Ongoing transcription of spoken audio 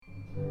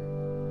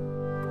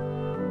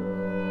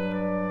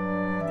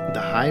The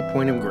High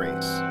Point of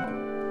Grace,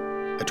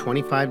 a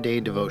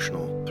 25-day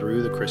devotional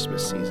through the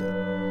Christmas season.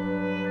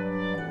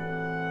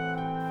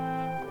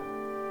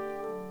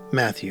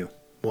 Matthew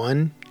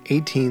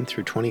 1:18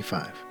 through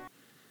 25.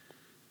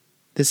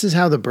 This is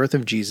how the birth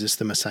of Jesus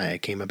the Messiah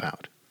came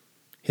about.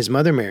 His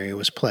mother Mary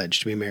was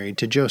pledged to be married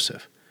to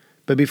Joseph,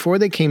 but before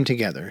they came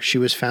together, she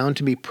was found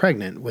to be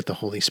pregnant with the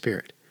Holy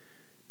Spirit.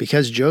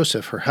 Because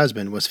Joseph, her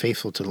husband, was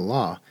faithful to the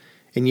law,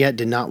 and yet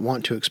did not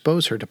want to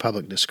expose her to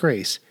public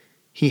disgrace,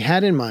 he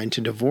had in mind to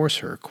divorce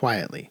her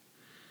quietly.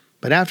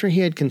 But after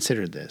he had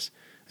considered this,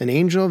 an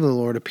angel of the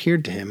Lord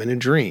appeared to him in a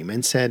dream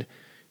and said,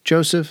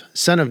 "Joseph,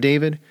 son of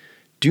David,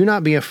 do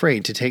not be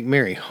afraid to take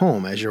Mary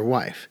home as your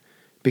wife,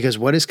 because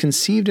what is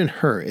conceived in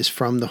her is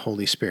from the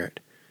Holy Spirit.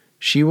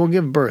 She will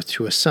give birth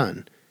to a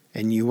son,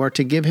 and you are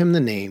to give him the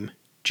name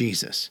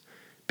Jesus,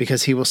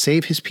 because he will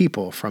save his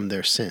people from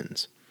their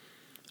sins."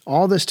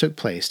 All this took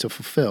place to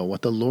fulfill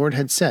what the Lord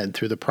had said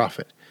through the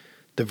prophet.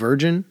 The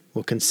virgin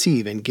will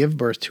conceive and give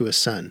birth to a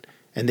son,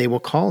 and they will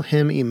call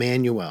him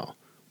Emmanuel,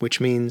 which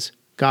means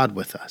God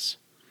with us.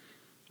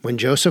 When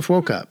Joseph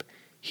woke up,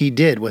 he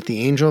did what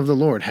the angel of the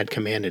Lord had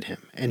commanded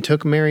him, and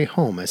took Mary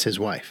home as his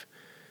wife.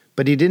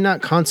 But he did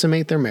not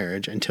consummate their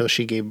marriage until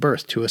she gave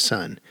birth to a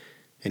son,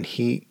 and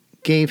he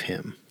gave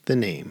him the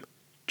name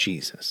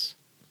Jesus.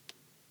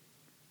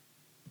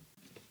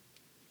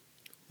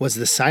 Was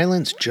the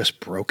silence just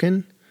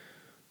broken?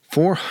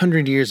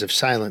 400 years of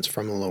silence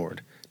from the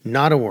Lord,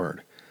 not a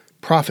word.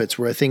 Prophets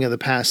were a thing of the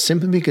past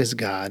simply because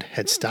God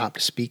had stopped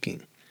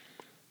speaking.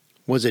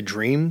 Was a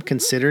dream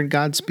considered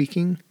God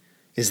speaking?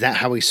 Is that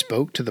how he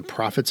spoke to the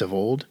prophets of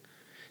old?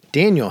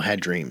 Daniel had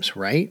dreams,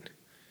 right?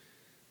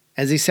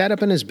 As he sat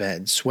up in his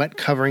bed, sweat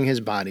covering his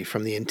body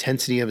from the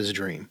intensity of his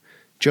dream,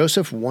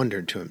 Joseph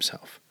wondered to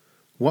himself,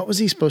 what was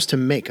he supposed to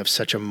make of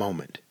such a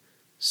moment?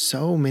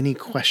 So many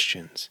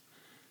questions.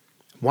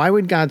 Why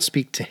would God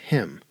speak to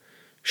him?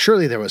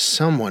 Surely there was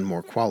someone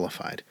more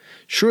qualified.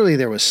 Surely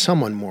there was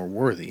someone more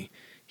worthy.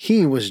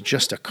 He was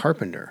just a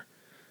carpenter.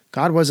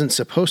 God wasn't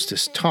supposed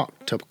to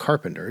talk to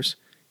carpenters.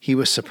 He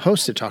was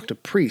supposed to talk to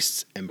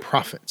priests and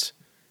prophets.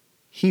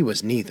 He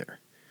was neither.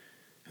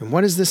 And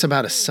what is this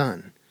about a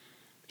son?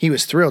 He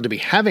was thrilled to be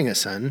having a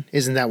son.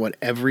 Isn't that what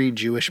every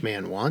Jewish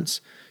man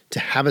wants? To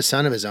have a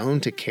son of his own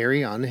to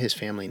carry on his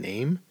family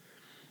name?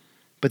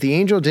 But the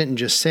angel didn't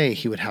just say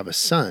he would have a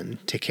son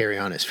to carry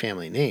on his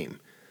family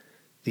name.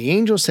 The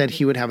angel said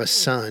he would have a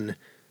son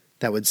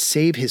that would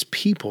save his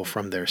people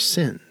from their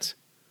sins.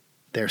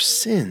 Their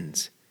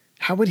sins?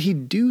 How would he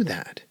do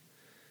that?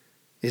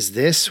 Is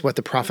this what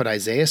the prophet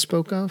Isaiah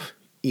spoke of?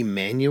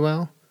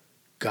 Emmanuel?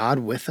 God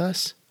with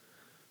us?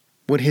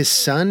 Would his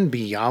son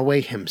be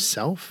Yahweh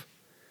himself?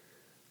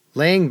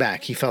 Laying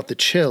back, he felt the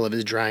chill of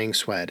his drying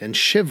sweat and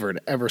shivered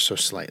ever so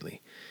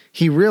slightly.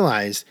 He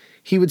realized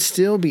he would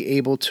still be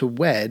able to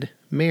wed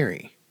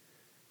Mary.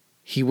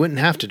 He wouldn't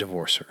have to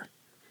divorce her.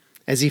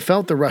 As he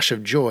felt the rush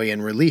of joy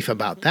and relief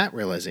about that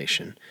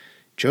realization,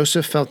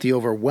 Joseph felt the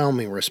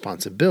overwhelming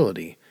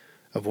responsibility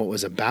of what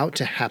was about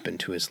to happen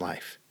to his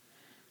life.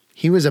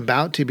 He was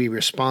about to be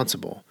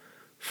responsible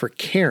for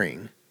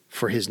caring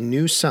for his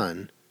new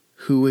son,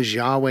 who was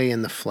Yahweh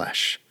in the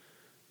flesh,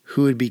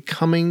 who would be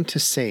coming to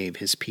save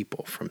his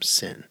people from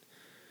sin.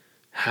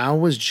 How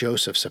was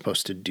Joseph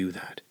supposed to do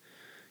that?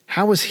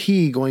 How was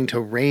he going to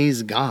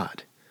raise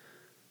God?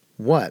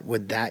 What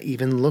would that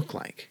even look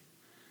like?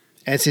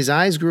 As his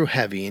eyes grew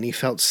heavy and he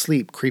felt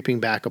sleep creeping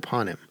back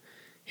upon him,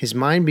 his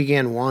mind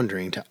began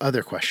wandering to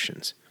other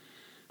questions.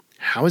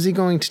 How is he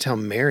going to tell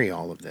Mary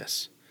all of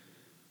this?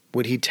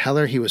 Would he tell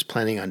her he was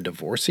planning on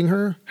divorcing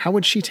her? How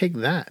would she take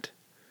that?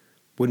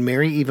 Would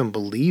Mary even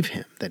believe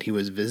him that he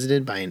was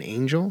visited by an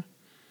angel?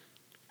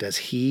 Does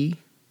he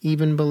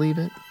even believe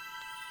it?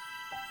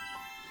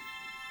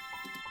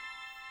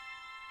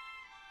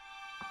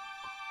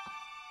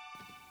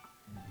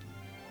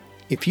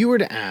 If you were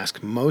to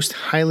ask most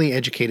highly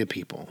educated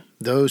people,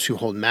 those who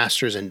hold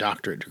master's and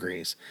doctorate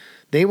degrees,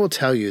 they will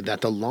tell you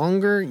that the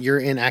longer you're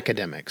in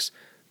academics,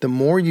 the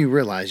more you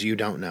realize you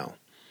don't know.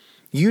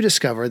 You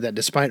discover that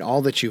despite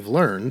all that you've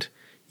learned,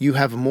 you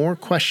have more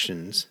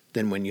questions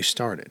than when you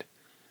started.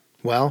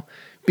 Well,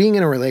 being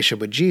in a relationship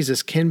with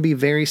Jesus can be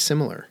very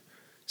similar.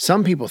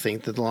 Some people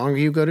think that the longer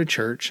you go to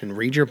church and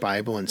read your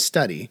Bible and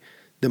study,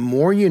 the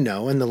more you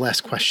know and the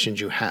less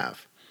questions you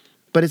have.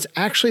 But it's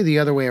actually the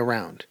other way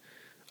around.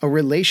 A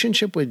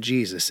relationship with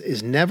Jesus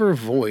is never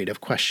void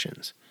of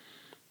questions.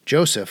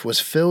 Joseph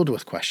was filled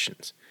with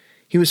questions.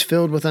 He was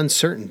filled with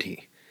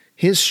uncertainty.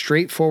 His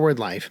straightforward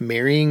life,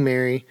 marrying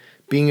Mary,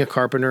 being a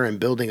carpenter, and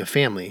building a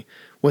family,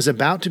 was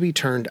about to be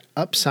turned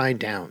upside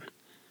down.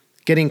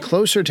 Getting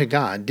closer to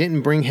God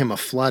didn't bring him a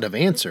flood of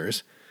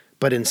answers,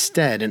 but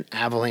instead an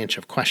avalanche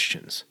of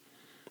questions.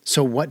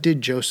 So what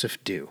did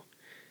Joseph do?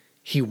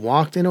 He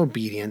walked in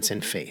obedience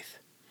and faith.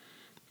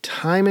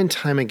 Time and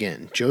time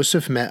again,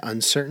 Joseph met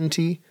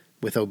uncertainty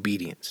with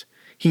obedience.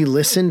 He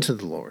listened to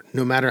the Lord,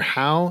 no matter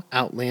how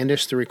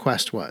outlandish the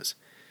request was.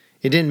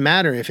 It didn't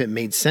matter if it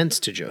made sense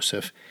to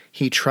Joseph.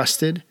 He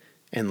trusted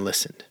and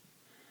listened.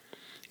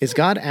 Is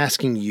God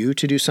asking you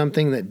to do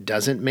something that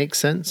doesn't make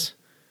sense?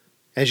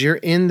 As you're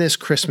in this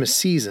Christmas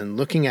season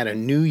looking at a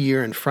new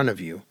year in front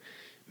of you,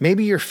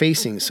 maybe you're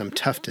facing some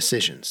tough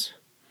decisions.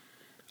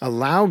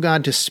 Allow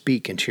God to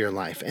speak into your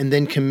life and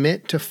then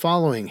commit to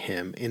following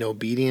Him in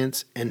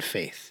obedience and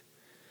faith.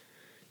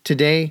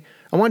 Today,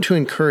 I want to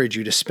encourage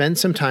you to spend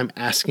some time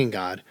asking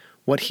God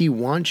what He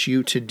wants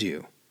you to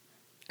do.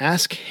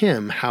 Ask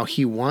Him how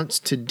He wants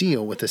to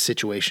deal with the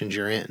situations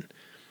you're in.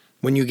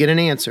 When you get an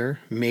answer,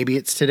 maybe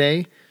it's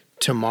today,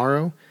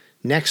 tomorrow,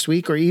 next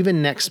week, or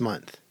even next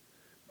month.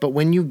 But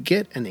when you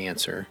get an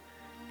answer,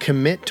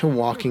 commit to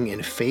walking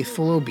in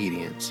faithful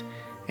obedience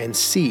and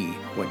see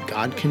what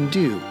God can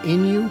do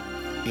in you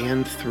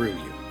and through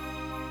you.